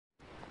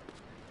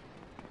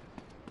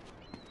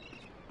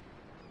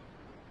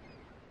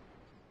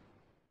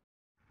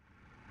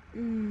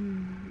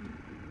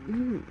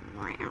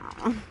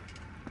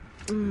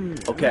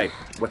Okay,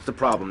 what's the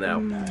problem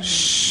now?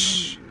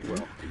 Shh.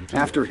 Well,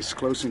 after his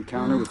close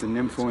encounter with the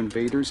Nympho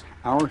invaders,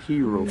 our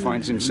hero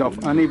finds himself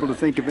unable to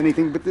think of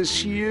anything but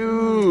this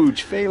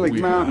huge phallic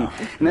mountain.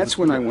 And that's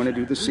when I want to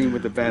do the scene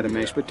with the vat of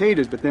mashed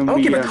potatoes, but then I don't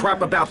we... give a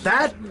crap about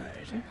that!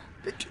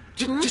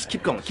 Just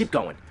keep going, keep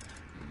going.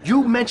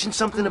 You mentioned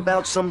something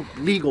about some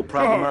legal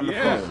problem on the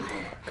phone.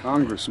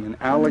 Congressman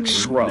Alex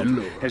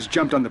Shrub has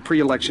jumped on the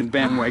pre-election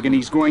bandwagon.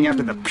 He's going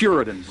after the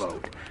Puritan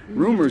vote.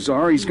 Rumors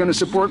are he's going to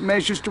support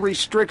measures to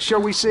restrict,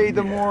 shall we say,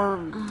 the more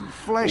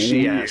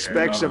fleshy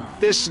aspects of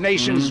this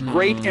nation's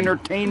great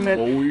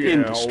entertainment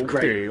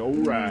industry. Okay, all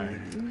right.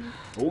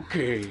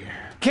 Okay.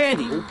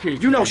 Candy, Okay,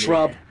 you know Candy.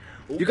 Shrub.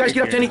 You guys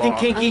get up to anything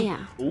kinky? Oh,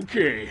 yeah.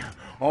 Okay.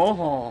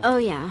 Uh-huh. Oh,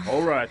 yeah.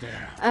 All right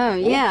there. Oh,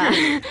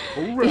 yeah.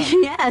 All right.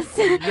 Yes.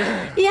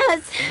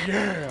 Yes.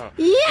 Yeah.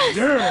 Yes.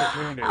 Yeah,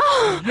 Candy.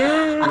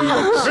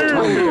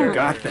 Tell me you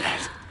got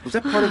that. Was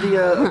that part of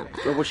the,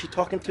 or was she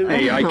talking to?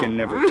 Hey, I can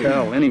never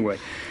tell. Anyway,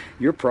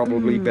 you're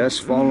probably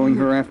best following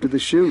her after the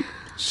shoot.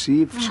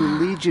 See if she'll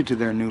lead you to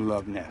their new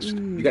love nest.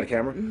 You got a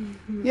camera?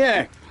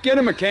 Yeah, get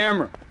him a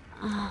camera.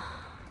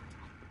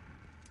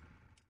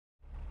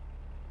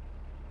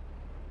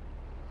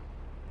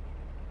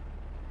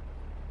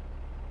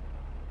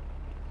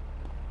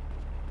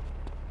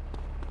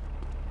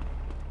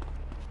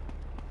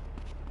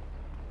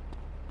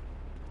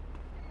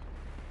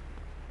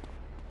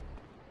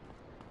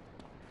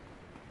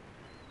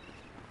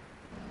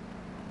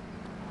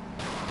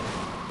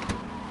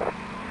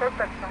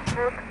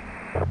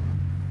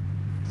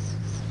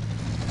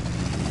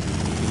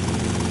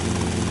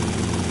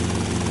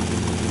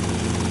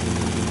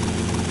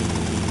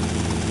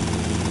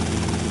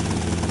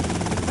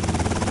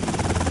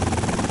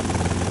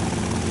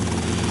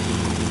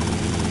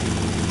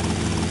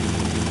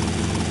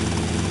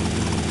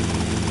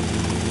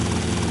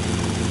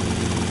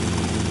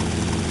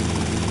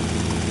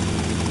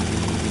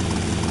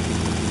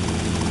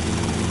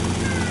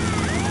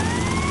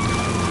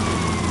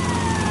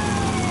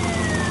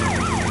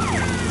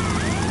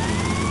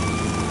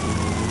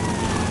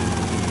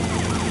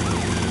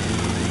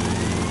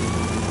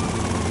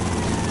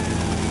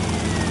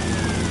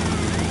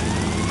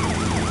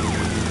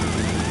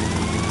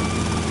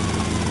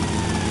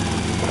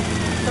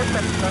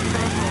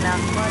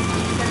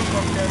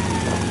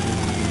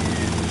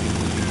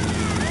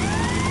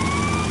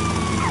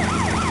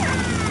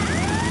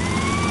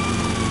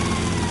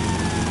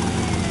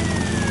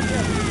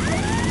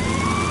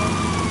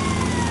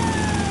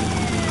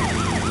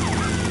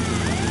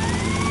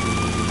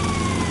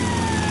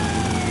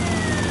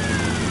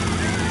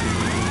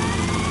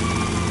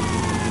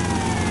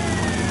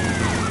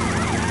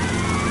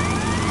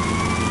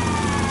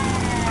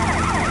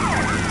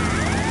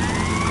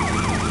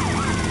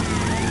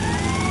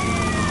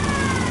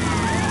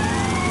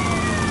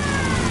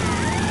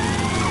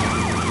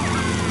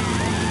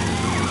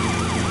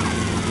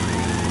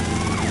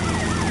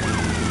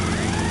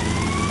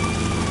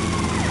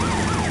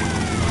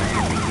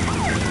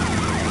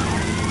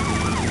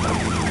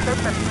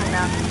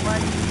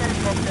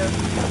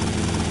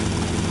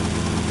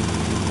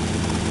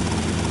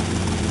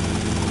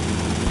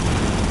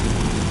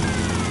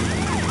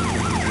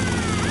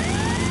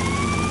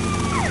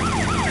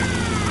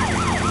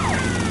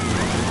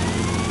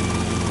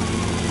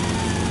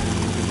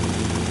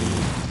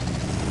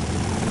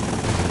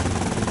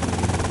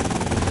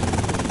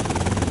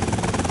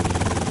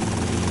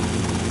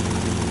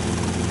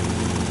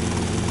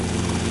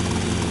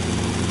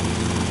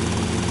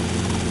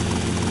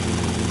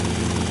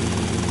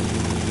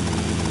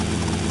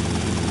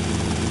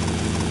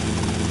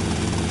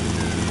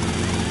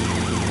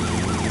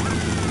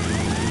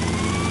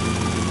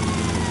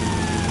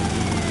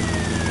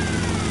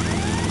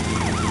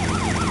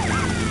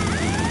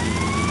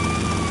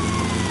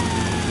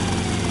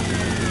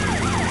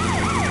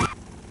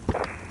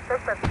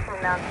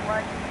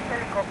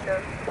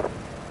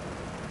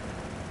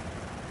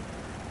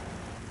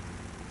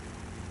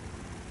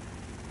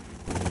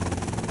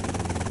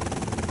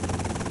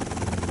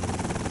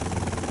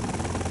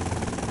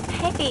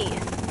 Hey.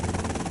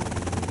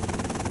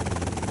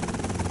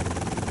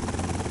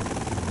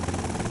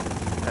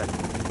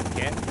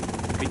 Ken,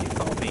 could you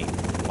call me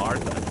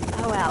Martha?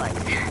 Oh, Alex.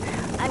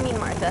 I mean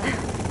Martha.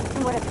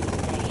 Whatever you say.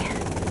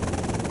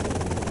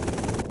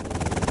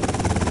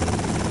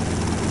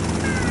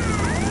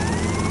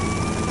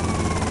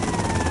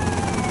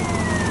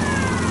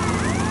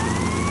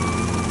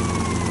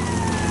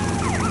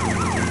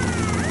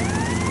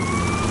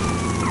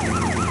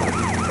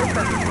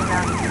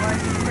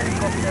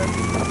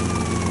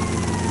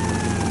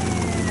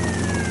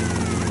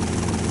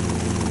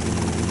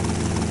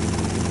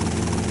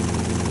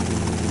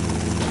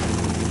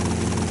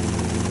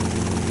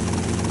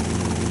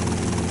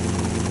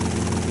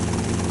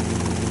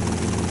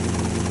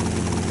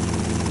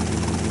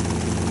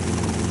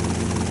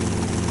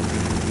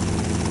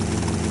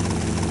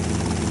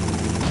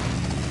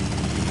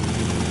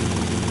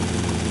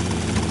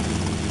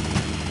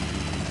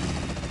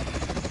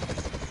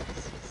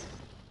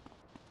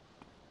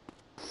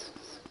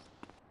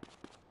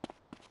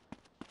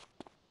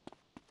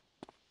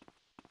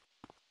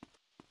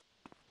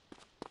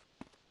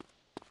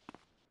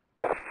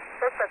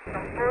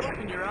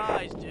 Open your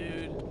eyes,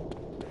 dude.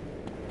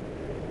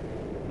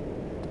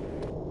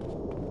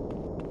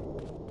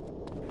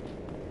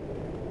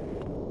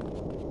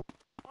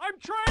 I'm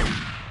trying.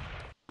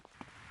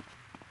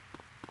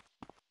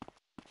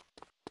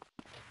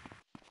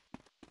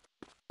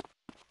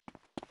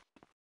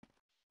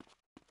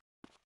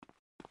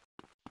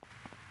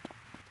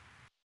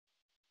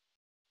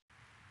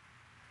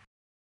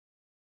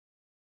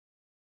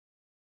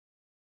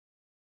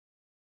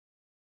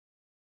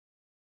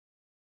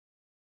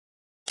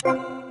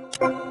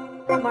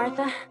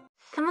 Martha,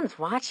 someone's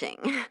watching.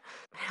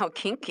 How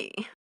kinky.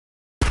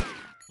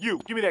 You,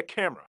 give me that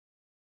camera.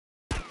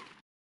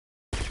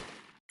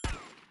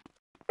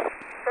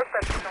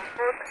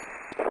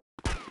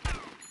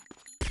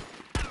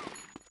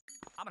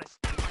 I'm gonna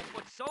stick my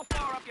foot so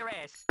far up your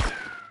ass.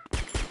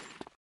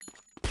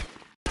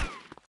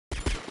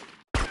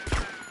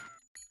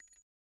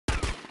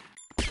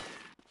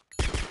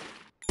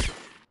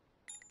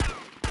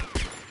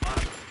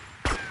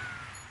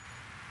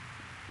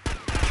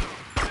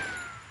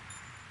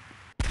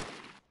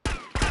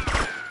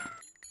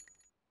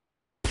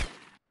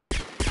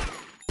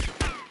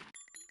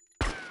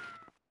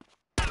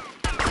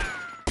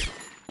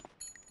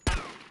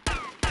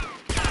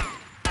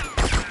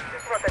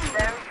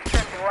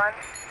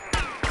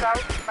 South,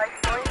 5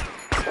 point.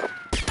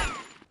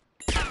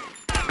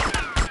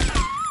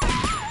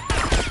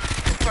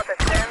 For the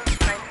 10,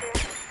 19,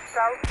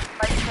 South,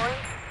 5 point.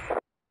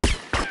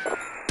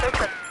 Take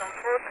some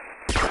food.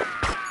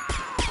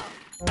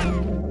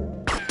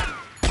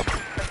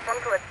 Respond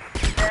to it.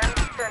 10,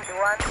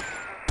 21,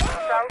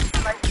 South,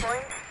 5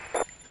 point.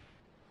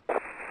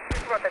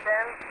 For the 10,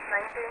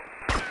 19,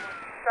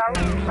 South,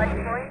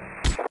 5 point.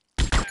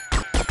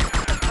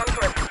 Respond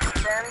to it.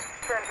 10,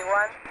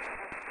 21,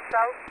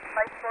 South,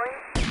 5 point.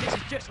 This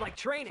is just like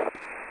training.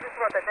 This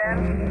was the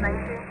 10,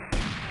 19,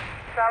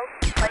 South,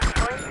 5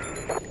 point.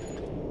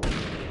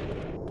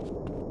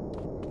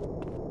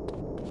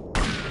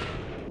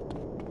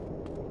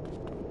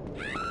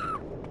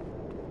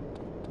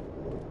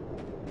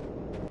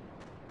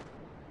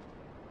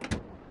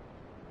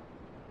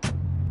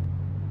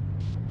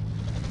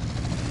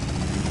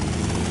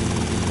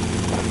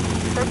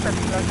 Suspect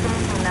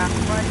located in a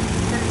white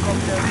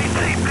helicopter.